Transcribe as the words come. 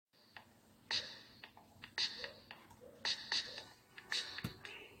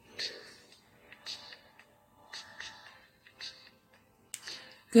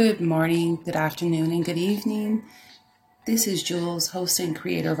Good morning, good afternoon, and good evening. This is Jules, host and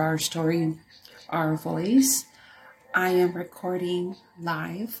creator of Our Story, Our Voice. I am recording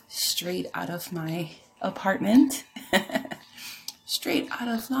live straight out of my apartment, straight out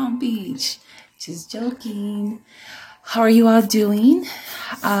of Long Beach. Just joking. How are you all doing?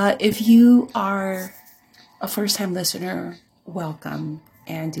 If you are a first time listener, welcome.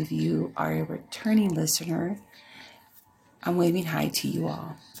 And if you are a returning listener, I'm waving hi to you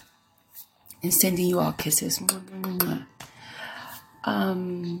all and sending you all kisses.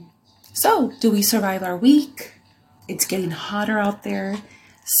 So, do we survive our week? It's getting hotter out there.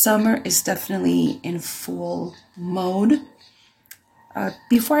 Summer is definitely in full mode.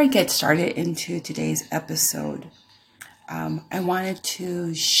 Before I get started into today's episode, I wanted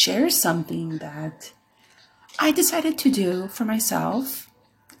to share something that I decided to do for myself.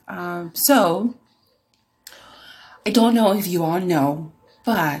 So, I don't know if you all know,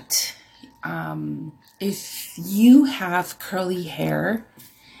 but if you have curly hair,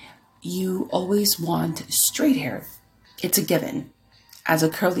 you always want straight hair. It's a given. As a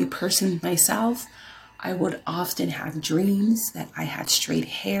curly person myself, I would often have dreams that I had straight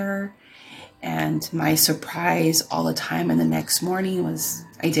hair, and my surprise all the time in the next morning was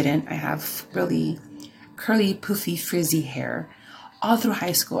I didn't. I have really curly, poofy, frizzy hair. All through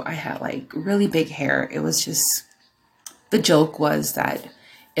high school, I had like really big hair. It was just, the joke was that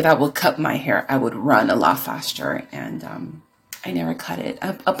if I would cut my hair, I would run a lot faster. And I never cut it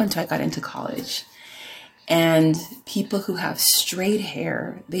up until I got into college. And people who have straight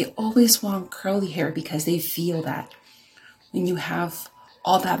hair, they always want curly hair because they feel that when you have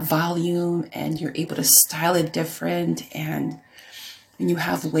all that volume and you're able to style it different and when you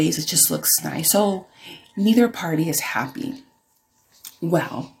have waves, it just looks nice. So neither party is happy.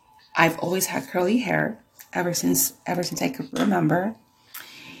 Well, I've always had curly hair ever since I could remember.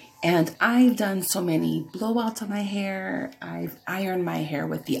 And I've done so many blowouts on my hair. I've ironed my hair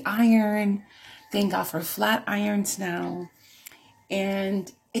with the iron. Thank God for flat irons now.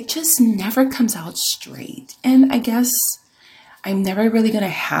 And it just never comes out straight. And I guess I'm never really going to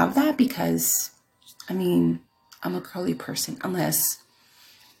have that because, I'm a curly person unless,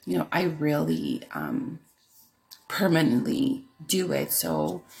 I really permanently do it.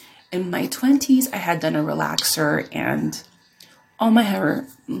 So in my 20s, I had done a relaxer and all my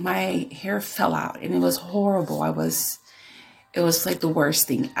hair fell out and it was horrible. It was like the worst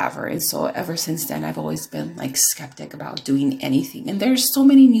thing ever. And so ever since then, I've always been like skeptic about doing anything. And there's so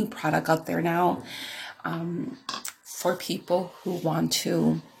many new product out there now for people who want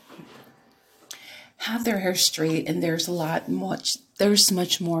to have their hair straight. And there's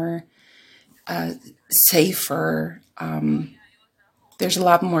much more safer. There's a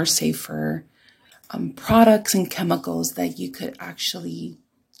lot more safer products and chemicals that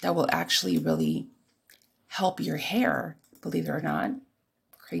that will actually really help your hair, believe it or not.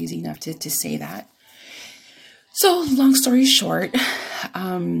 Crazy enough to say that. So long story short,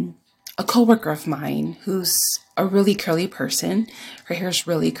 a coworker of mine who's a really curly person, her hair is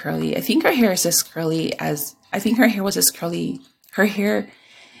really curly. I think her hair was as curly. Her hair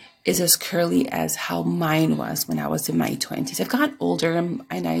is as curly as how mine was when I was in my 20s. I've gotten older and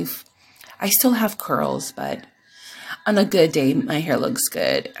I still have curls, but on a good day, my hair looks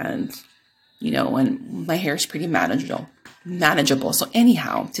good. And, when my hair is pretty manageable. So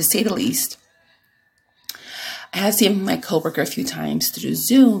anyhow, to say the least, I had seen my coworker a few times through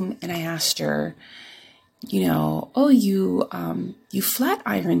Zoom and I asked her, oh, you flat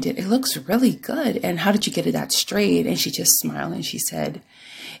ironed it. It looks really good. And how did you get it that straight? And she just smiled and she said,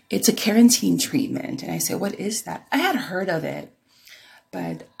 it's a keratin treatment. And I said, what is that? I had heard of it,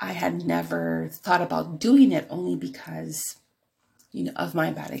 but I had never thought about doing it only because, of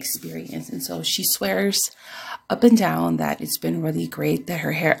my bad experience. And so she swears up and down that it's been really great, that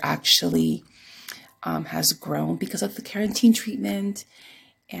her hair actually has grown because of the keratin treatment.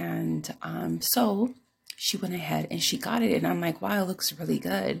 And so she went ahead and she got it. And I'm like, wow, it looks really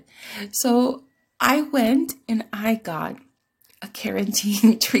good. So I went and I got a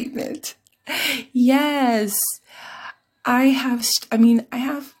keratin treatment. Yes. I have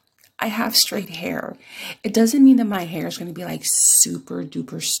straight hair. It doesn't mean that my hair is going to be like super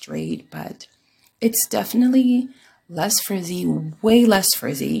duper straight, but it's definitely less frizzy, way less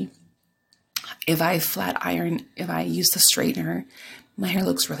frizzy. If I use the straightener, my hair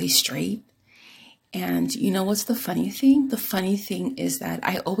looks really straight. And you know what's the funny thing? The funny thing is that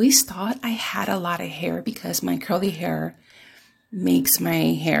I always thought I had a lot of hair because my curly hair makes my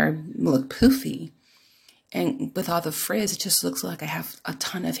hair look poofy. And with all the frizz, it just looks like I have a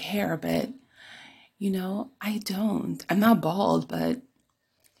ton of hair, but I don't. I'm not bald, but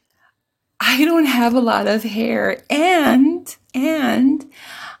I don't have a lot of hair, and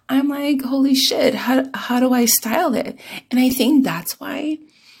I'm like, holy shit, how do I style it? And I think that's why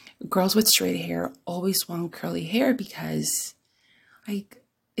girls with straight hair always want curly hair, because like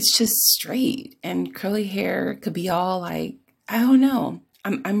it's just straight, and curly hair could be all like, I don't know.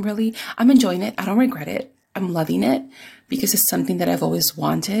 I'm enjoying it. I don't regret it. I'm loving it because it's something that I've always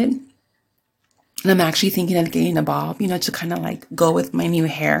wanted. And I'm actually thinking of getting a bob, to kind of like go with my new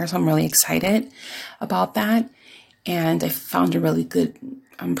hair. So I'm really excited about that. And I found a really good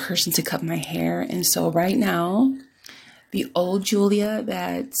person to cut my hair. And so right now, the old Julia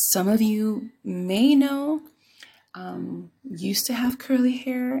that some of you may know used to have curly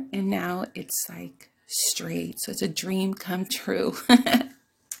hair, and now it's like straight. So it's a dream come true.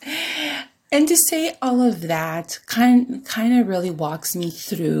 And to say all of that kind of really walks me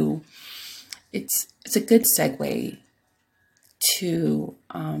through. It's a good segue to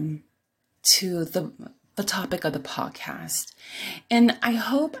the topic of the podcast, and I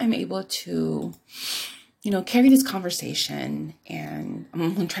hope I'm able to carry this conversation, and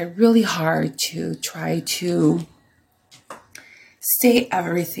I'm going to try really hard to try to say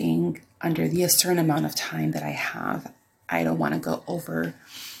everything under the certain amount of time that I have. I don't want to go over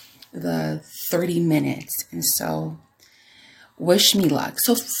the 30 minutes, and so wish me luck.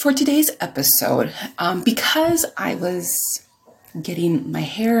 So for today's episode, because I was getting my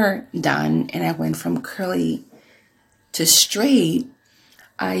hair done and I went from curly to straight,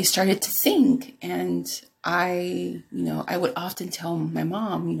 I started to think, and I would often tell my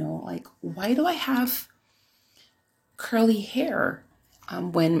mom, like, why do I have curly hair?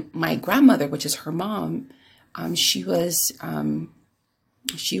 When my grandmother, which is her mom, she was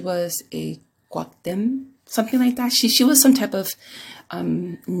a Guatem, something like that. She was some type of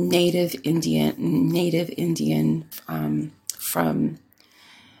native Indian from.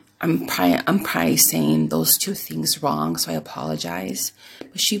 I'm probably saying those two things wrong, so I apologize.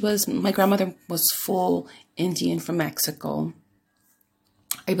 But my grandmother was full Indian from Mexico.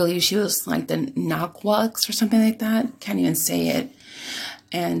 I believe she was like the Nahuatls or something like that. Can't even say it.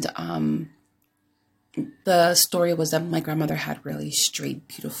 And the story was that my grandmother had really straight,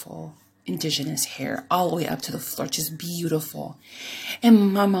 beautiful indigenous hair all the way up to the floor, just beautiful.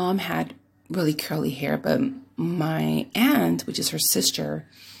 And my mom had really curly hair, but my aunt, which is her sister,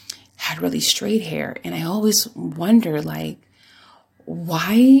 had really straight hair. And I always wonder, like,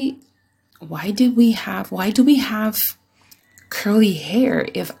 why do we have curly hair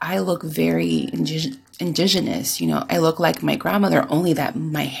if I look very indigenous? I look like my grandmother, only that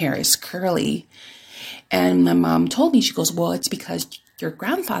my hair is curly. And my mom told me, she goes, well, it's because your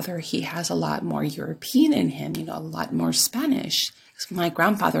grandfather, he has a lot more European in him, a lot more Spanish. My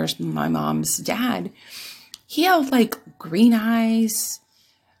grandfather's my mom's dad. He had like green eyes,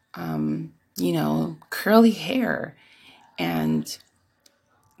 curly hair. And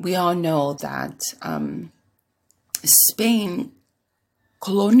we all know that Spain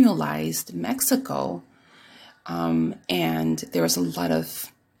colonialized Mexico, and there was a lot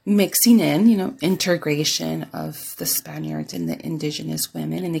of mixing in, integration of the Spaniards and the indigenous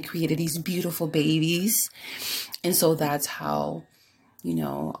women, and they created these beautiful babies. And so that's how,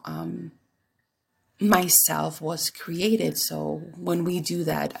 myself was created. So when we do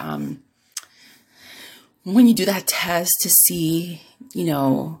that, when you do that test to see,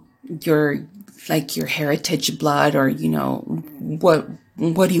 your heritage blood, or,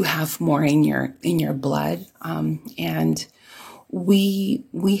 what do you have more in your blood? And we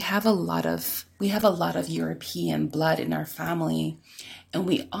have a lot of European blood in our family, and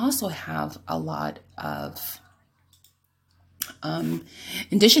we also have a lot of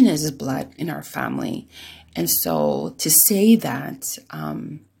indigenous blood in our family. And so to say that,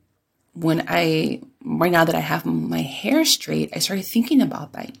 right now that I have my hair straight, I started thinking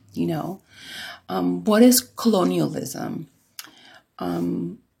about that, what is colonialism?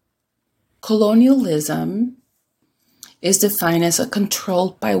 Colonialism is defined as a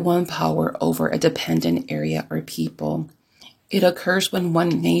control by one power over a dependent area or people. It occurs when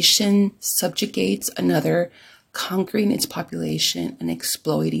one nation subjugates another, conquering its population and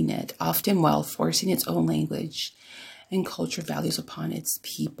exploiting it, often while forcing its own language and culture values upon its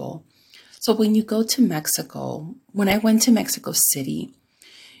people. So when you go to Mexico, when I went to Mexico City,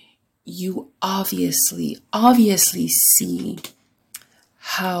 you obviously see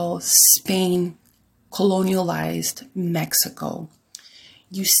how Spain colonialized Mexico.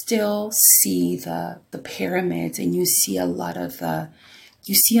 You still see the pyramids, and you see a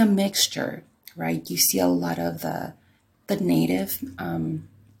mixture, right? You see a lot of the native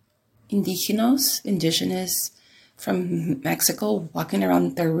indigenous from Mexico walking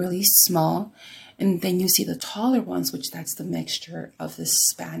around. They're really small. And then you see the taller ones, which that's the mixture of the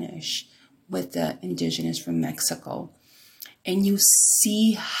Spanish with the indigenous from Mexico. And you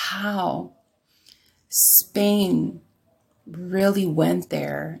see how Spain really went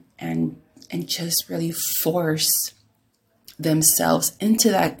there and just really forced themselves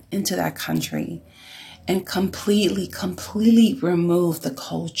into that country and completely remove the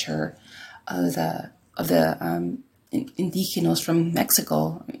culture of the indigenous from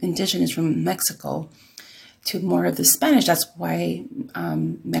Mexico, indigenous from Mexico, to more of the Spanish. That's why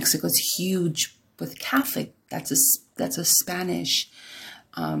Mexico's huge with Catholic. That's a Spanish,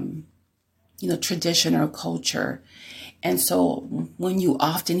 tradition or culture. And so when you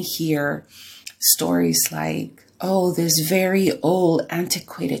often hear stories like, oh, this very old,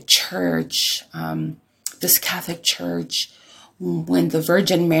 antiquated church, this Catholic church, when the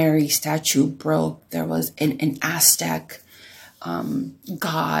Virgin Mary statue broke, there was an Aztec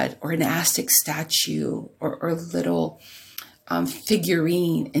god or an Aztec statue or little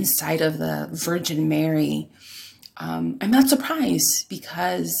figurine inside of the Virgin Mary. I'm not surprised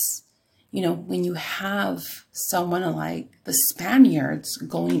because, when you have someone like the Spaniards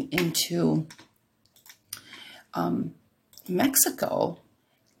going into Mexico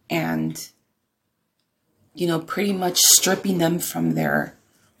and, pretty much stripping them from their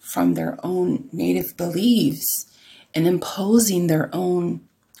own native beliefs and imposing their own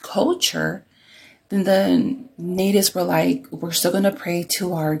culture, then the natives were like, we're still going to pray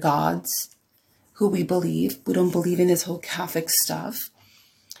to our gods who we believe. We don't believe in this whole Catholic stuff.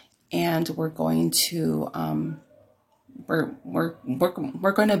 And we're going to, we're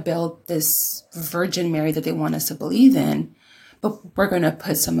going to build this Virgin Mary that they want us to believe in, but we're going to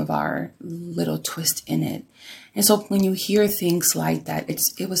put some of our little twist in it. And so when you hear things like that, it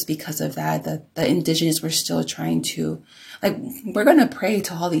was because of that, the indigenous were still trying to, like, we're going to pray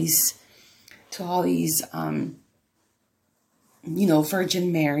to all these,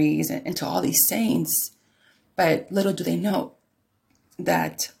 Virgin Marys and to all these saints. But little do they know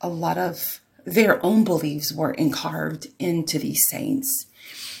that a lot of their own beliefs were carved into these saints.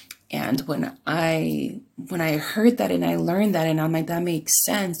 And when I heard that and I learned that, and I'm like, that makes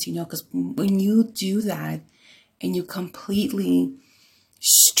sense, because when you do that and you completely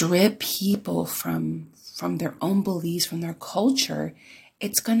strip people from their own beliefs, from their culture,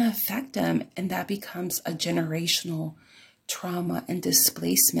 it's going to affect them. And that becomes a generational trauma and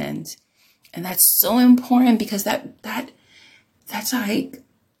displacement. And that's so important because that's like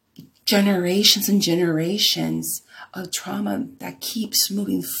generations and generations of trauma that keeps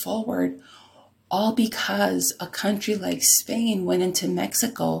moving forward, all because a country like Spain went into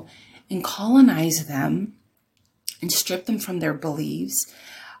Mexico and colonized them and stripped them from their beliefs.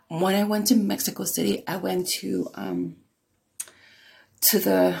 When I went to Mexico City, I went to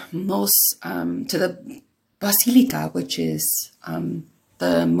the Basilica, which is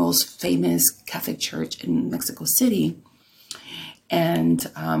the most famous Catholic church in Mexico City. And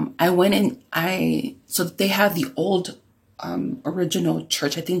I went in, so they have the old original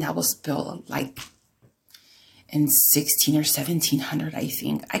church. I think that was built like in 16 or 1700, I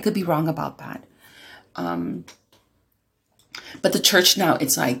think. I could be wrong about that. But the church now,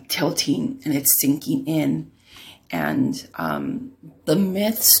 it's like tilting and it's sinking in. And the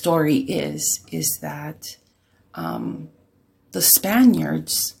myth story is that the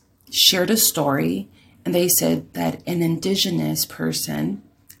Spaniards shared a story, and they said that an indigenous person,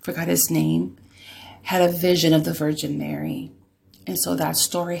 forgot his name, had a vision of the Virgin Mary. And so that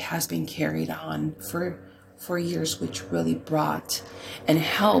story has been carried on for years, which really brought and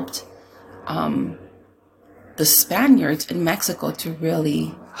helped the Spaniards in Mexico to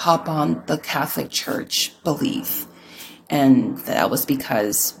really hop on the Catholic Church belief. And that was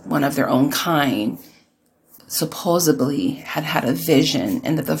because one of their own kind supposedly had a vision,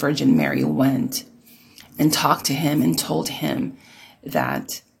 and that the Virgin Mary went and talked to him and told him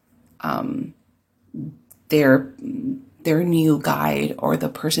that their new guide or the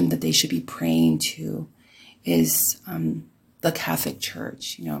person that they should be praying to is the Catholic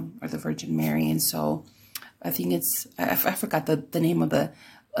Church, or the Virgin Mary. And so I think I forgot the name of the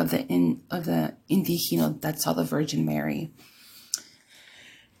indigeno that saw the Virgin Mary.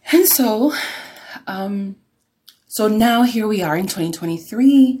 And so so now here we are in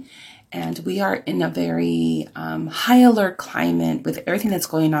 2023. And we are in a very high alert climate with everything that's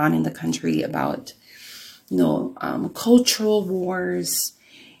going on in the country about, cultural wars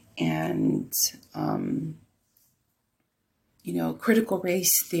and, critical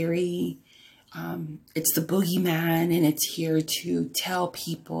race theory. It's the boogeyman, and it's here to tell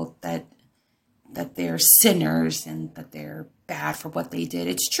people that that they're sinners and that they're bad for what they did.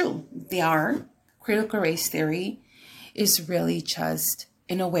 It's true. They are. Critical race theory is really just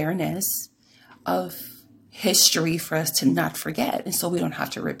an awareness of history for us to not forget. And so we don't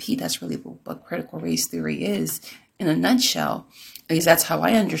have to repeat. That's really what critical race theory is in a nutshell, because that's how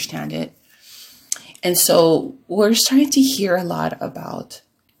I understand it. And so we're starting to hear a lot about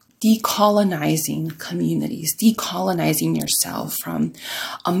decolonizing communities, decolonizing yourself from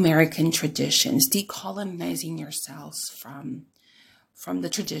American traditions, decolonizing yourselves from the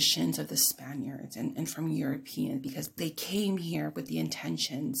traditions of the Spaniards and from Europeans, because they came here with the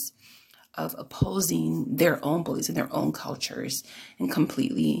intentions of opposing their own beliefs and their own cultures, and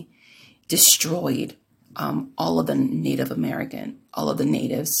completely destroyed all of the Native American, all of the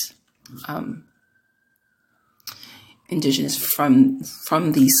natives, indigenous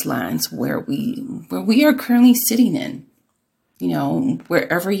from these lands where we are currently sitting in. You know,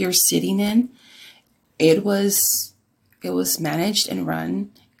 wherever you're sitting in, it was managed and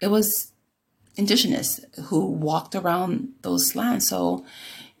run. It was indigenous who walked around those lands. So,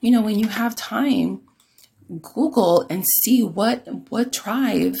 you know, when you have time, Google and see what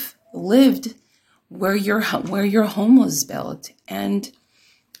tribe lived where your home was built, and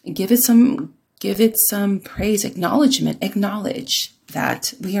give it some praise, acknowledge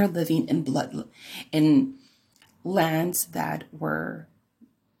that we are living in lands that were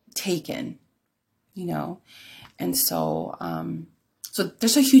taken, you know. And so so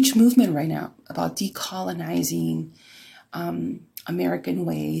there's a huge movement right now about decolonizing American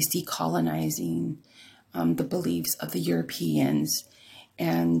ways, decolonizing the beliefs of the Europeans.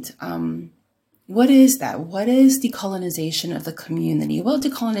 And what is that? What is decolonization of the community? Well,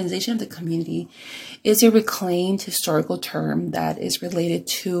 decolonization of the community is a reclaimed historical term that is related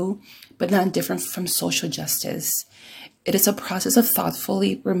to, but not different from, social justice. It is a process of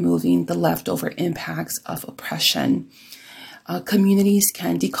thoughtfully removing the leftover impacts of oppression. Communities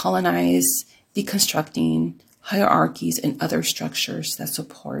can decolonize, deconstructing hierarchies and other structures that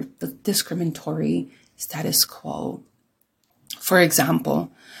support the discriminatory status quo. For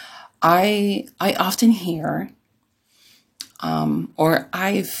example, I often hear, or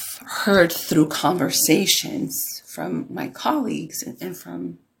I've heard through conversations from my colleagues and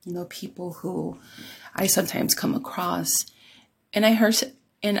from, you know, people who I sometimes come across, and I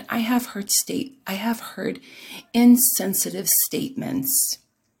have heard insensitive statements.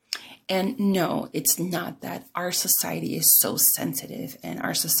 And no, it's not that our society is so sensitive and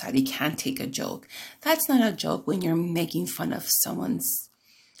our society can't take a joke. That's not a joke when you're making fun of someone's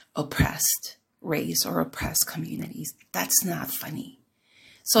oppressed race or oppressed communities. That's not funny.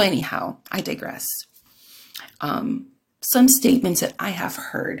 So anyhow, I digress. Some statements that I have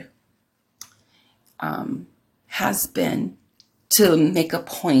heard has been to make a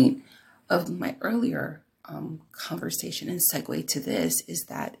point of my earlier conversation and segue to this, is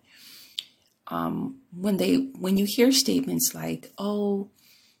that when you hear statements like, oh,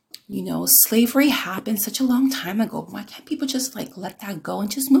 you know, slavery happened such a long time ago, why can't people just like let that go and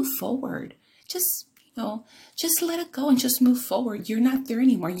just move forward? Just, you know, just let it go and just move forward. You're not there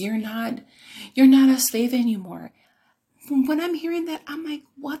anymore. You're not a slave anymore. When I'm hearing that, I'm like,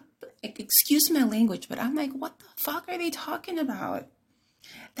 what? Excuse my language, but I'm like, what the fuck are they talking about?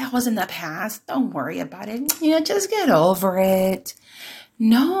 That was in the past. Don't worry about it. You know, just get over it.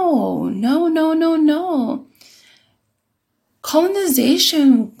 No.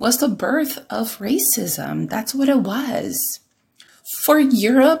 Colonization was the birth of racism. That's what it was. For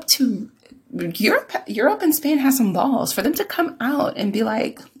Europe and Spain has some balls for them to come out and be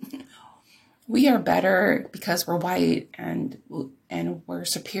like, we are better because we're white and we're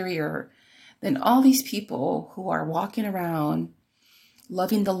superior than all these people who are walking around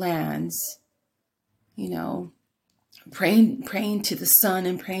loving the lands, you know, praying to the sun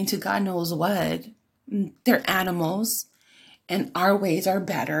and praying to God knows what. They're animals, and our ways are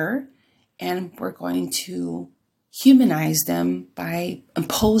better, and we're going to humanize them by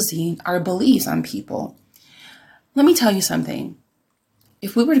imposing our beliefs on people. Let me tell you something.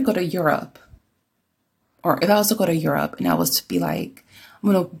 If we were to go to Europe, or if I was to go to Europe and I was to be like,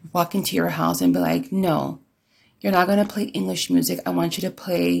 I'm going to walk into your house and be like, no, you're not going to play English music. I want you to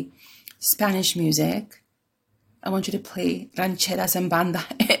play Spanish music. I want you to play rancheras and banda.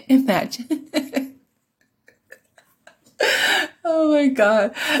 Imagine. Oh my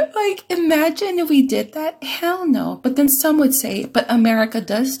God. Like, imagine if we did that. Hell no. But then some would say, but America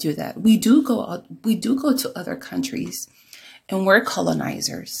does do that. We do go to other countries, and we're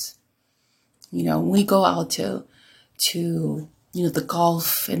colonizers. You know, we go out to, you know, the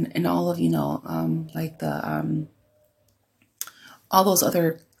Gulf and all of, you know, like the, all those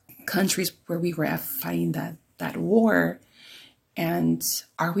other countries where we were fighting that war. And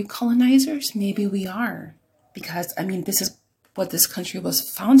are we colonizers? Maybe we are, because I mean, this is what this country was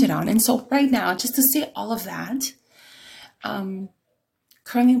founded on. And so right now, just to say all of that,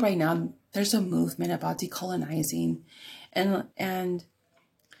 currently right now, there's a movement about decolonizing, and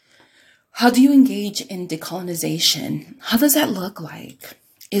how do you engage in decolonization? How does that look like?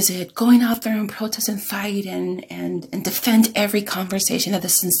 Is it going out there and protest and fight and defend every conversation that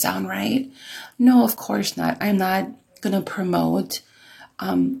doesn't sound right? No, of course not. I'm not going to promote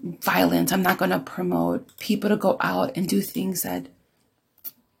violence. I'm not going to promote people to go out and do things that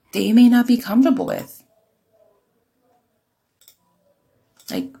they may not be comfortable with.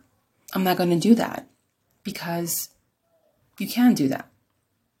 Like, I'm not going to do that, because you can do that.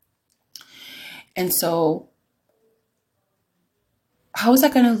 And so how is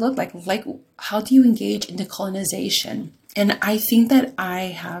that going to look like? Like, how do you engage in decolonization? And I think that I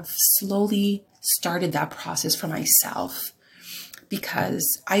have slowly started that process for myself,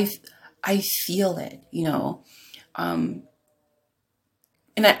 because I feel it, you know. And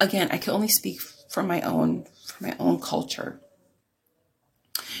I can only speak for my own culture.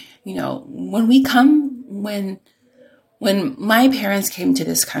 You know, when my parents came to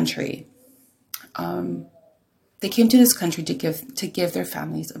this country, they came to this country to give their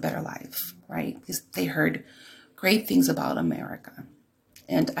families a better life, right? Because they heard great things about America.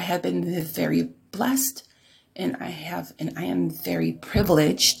 And I have been very blessed, and I am very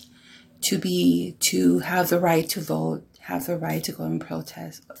privileged to have the right to vote, have the right to go and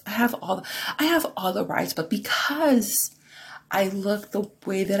protest. I have all the rights, but because I look the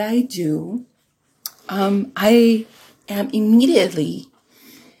way that I do, I am immediately,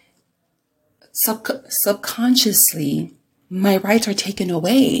 subconsciously, my rights are taken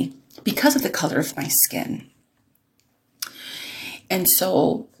away because of the color of my skin. And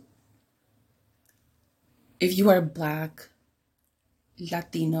so if you are Black,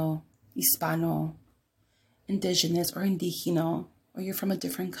 Latino, Hispano, Indigenous, or Indigeno, or you're from a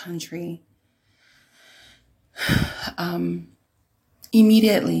different country,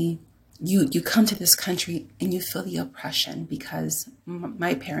 immediately you come to this country and you feel the oppression, because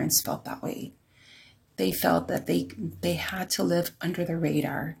my parents felt that way. They felt that they had to live under the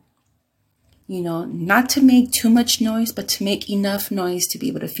radar, you know, not to make too much noise, but to make enough noise to be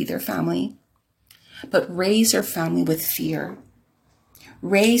able to feed their family, but raise their family with fear,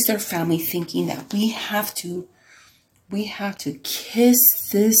 raise their family thinking that we have to kiss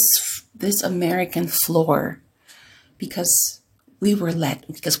this American floor because we were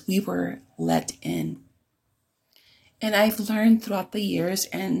let in. And I've learned throughout the years,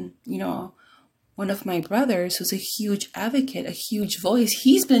 and you know, one of my brothers, who's a huge advocate, a huge voice,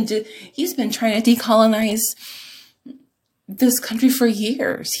 he's been trying to decolonize this country for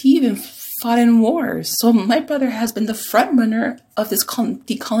years. He even fought in wars. So my brother has been the front runner of this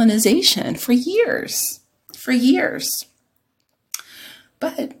decolonization for years.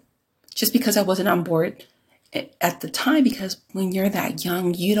 But just because I wasn't on board at the time, because when you're that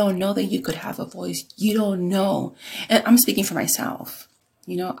young, you don't know that you could have a voice. You don't know. And I'm speaking for myself.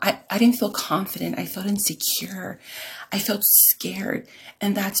 You know, I didn't feel confident. I felt insecure. I felt scared.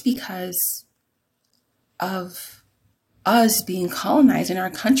 And that's because of us being colonized, and our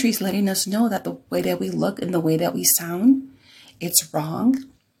countries letting us know that the way that we look and the way that we sound, it's wrong.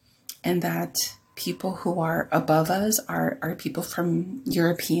 And that people who are above us are people from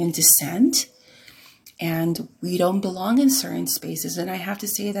European descent. And we don't belong in certain spaces. And I have to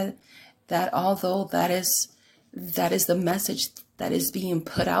say that although that is the message that is being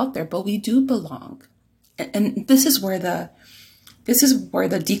put out there, but we do belong. And this is where the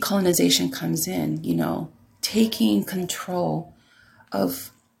decolonization comes in, you know, taking control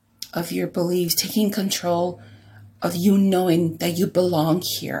of your beliefs, taking control of you knowing that you belong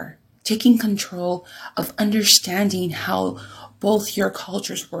here, taking control of understanding how both your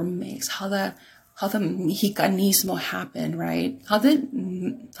cultures were mixed, how the Mexicanismo happened, right? How did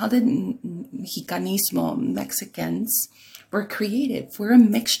Mexicanismo, Mexicans, were created? We're a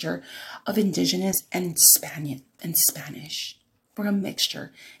mixture of Indigenous and Spanish. We're a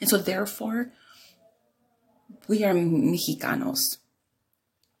mixture. And so therefore, we are Mexicanos.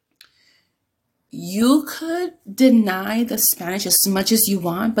 You could deny the Spanish as much as you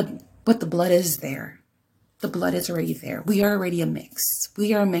want, but the blood is there. The blood is already there. We are already a mix.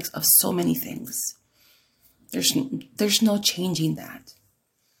 We are a mix of so many things. There's no changing that.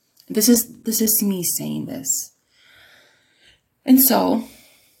 This is me saying this. And so,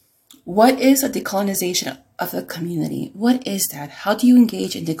 what is a decolonization of the community? What is that? How do you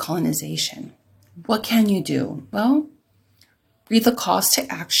engage in decolonization? What can you do? Well, Read the calls to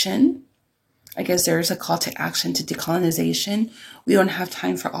action. I guess there is a call to action to decolonization. We don't have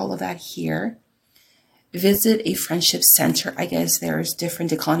time for all of that here. Visit a friendship center. I guess there's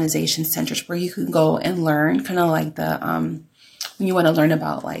different decolonization centers where you can go and learn, kind of like the when you want to learn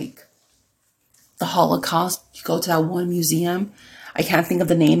about like the Holocaust, you go to that one museum. I can't think of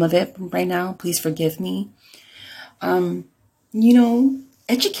the name of it right now. Please forgive me.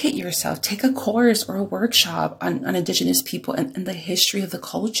 Educate yourself. Take a course or a workshop on Indigenous people and the history of the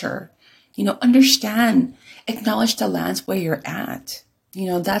culture. Understand, acknowledge the lands where you're at.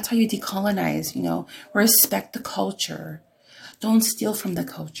 That's how you decolonize. Respect the culture. Don't steal from the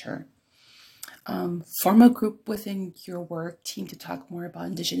culture. Form a group within your work team to talk more about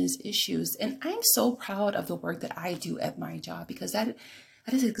Indigenous issues. And I'm so proud of the work that I do at my job, because that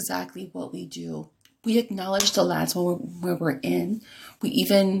is exactly what we do. We acknowledge the lands where we're in. We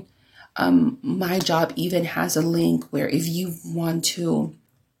even, my job even has a link where if you want to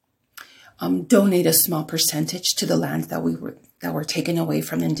donate a small percentage to the lands that were taken away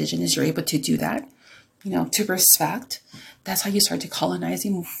from the Indigenous, you're able to do that. To respect. That's how you start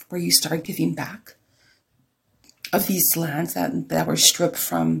decolonizing, where you start giving back of these lands that were stripped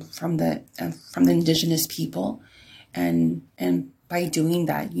from the Indigenous people, and by doing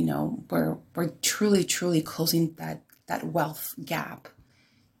that, we're truly closing that wealth gap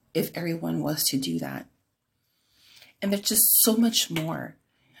if everyone was to do that. And there's just so much more,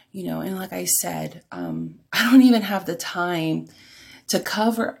 and like I said, I don't even have the time to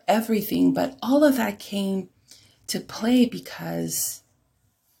cover everything, but all of that came to play because,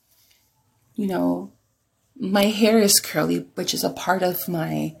 my hair is curly, which is a part of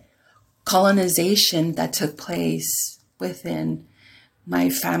my colonization that took place within my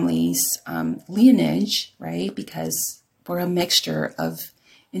family's lineage, right? Because we're a mixture of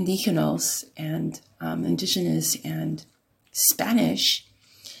Indigenos and Indigenous and Spanish.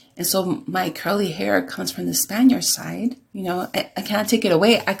 And so my curly hair comes from the Spaniard side. I can't take it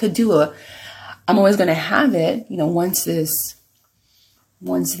away. I could I'm always going to have it, once this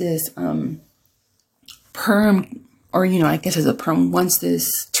perm, or, I guess it's a perm, once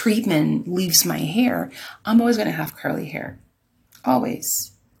this treatment leaves my hair, I'm always going to have curly hair.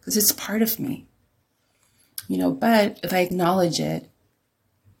 Always. Because it's part of me. But if I acknowledge it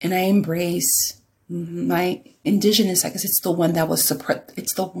and I embrace my Indigenous, I guess it's the one that was suppressed.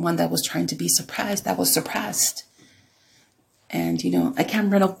 It's the one that was trying to be suppressed, that was suppressed. And, I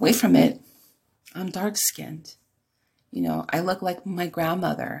can't run away from it. I'm dark skinned. I look like my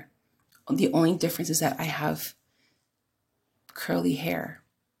grandmother. The only difference is that I have curly hair.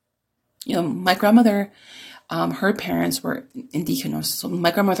 My grandmother, her parents were Indigenous. So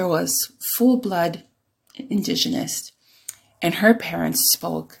my grandmother was full blood Indigenous, and her parents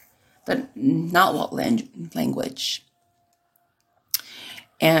spoke, but not what language.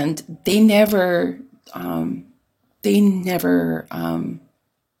 And they never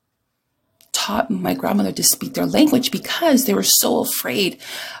taught my grandmother to speak their language because they were so afraid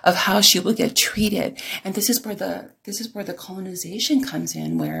of how she would get treated. And this is where the colonization comes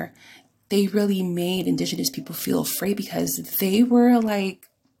in, where they really made Indigenous people feel afraid because they were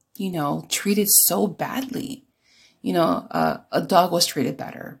treated so badly. A dog was treated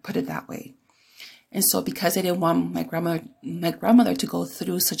better, put it that way. And so because they didn't want my grandmother to go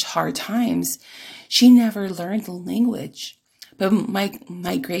through such hard times, she never learned the language. But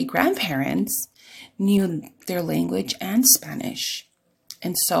my great grandparents knew their language and Spanish.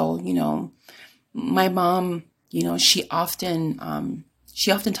 And so, my mom, she often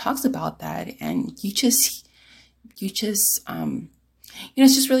talks about that. And it's just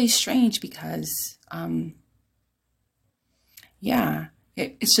really strange because,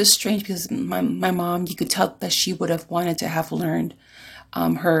 it's just strange because my mom, you could tell that she would have wanted to have learned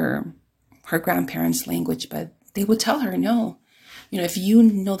her grandparents' language, but they would tell her, no, if you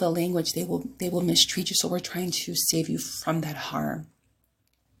know the language, they will mistreat you. So we're trying to save you from that harm.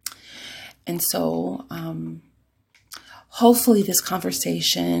 And so hopefully this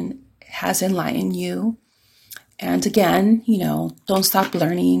conversation has enlightened you. And again, don't stop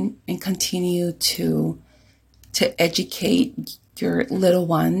learning and continue to educate your little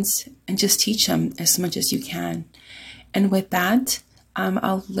ones and just teach them as much as you can. And with that,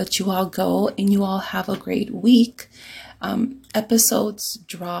 I'll let you all go, and you all have a great week. Episodes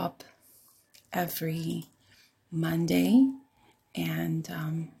drop every Monday, and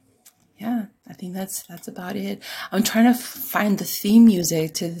I think that's about it. I'm trying to find the theme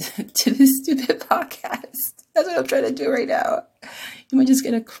music to this stupid podcast. That's what I'm trying to do right now. You might just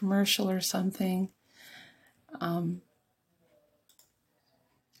get a commercial or something. All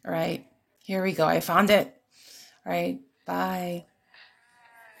right, here we go. I found it. All right. Bye.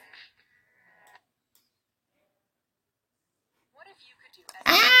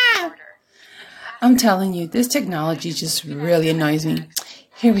 Ah! I'm telling you, this technology just really annoys me.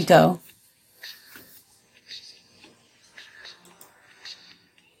 Here we go.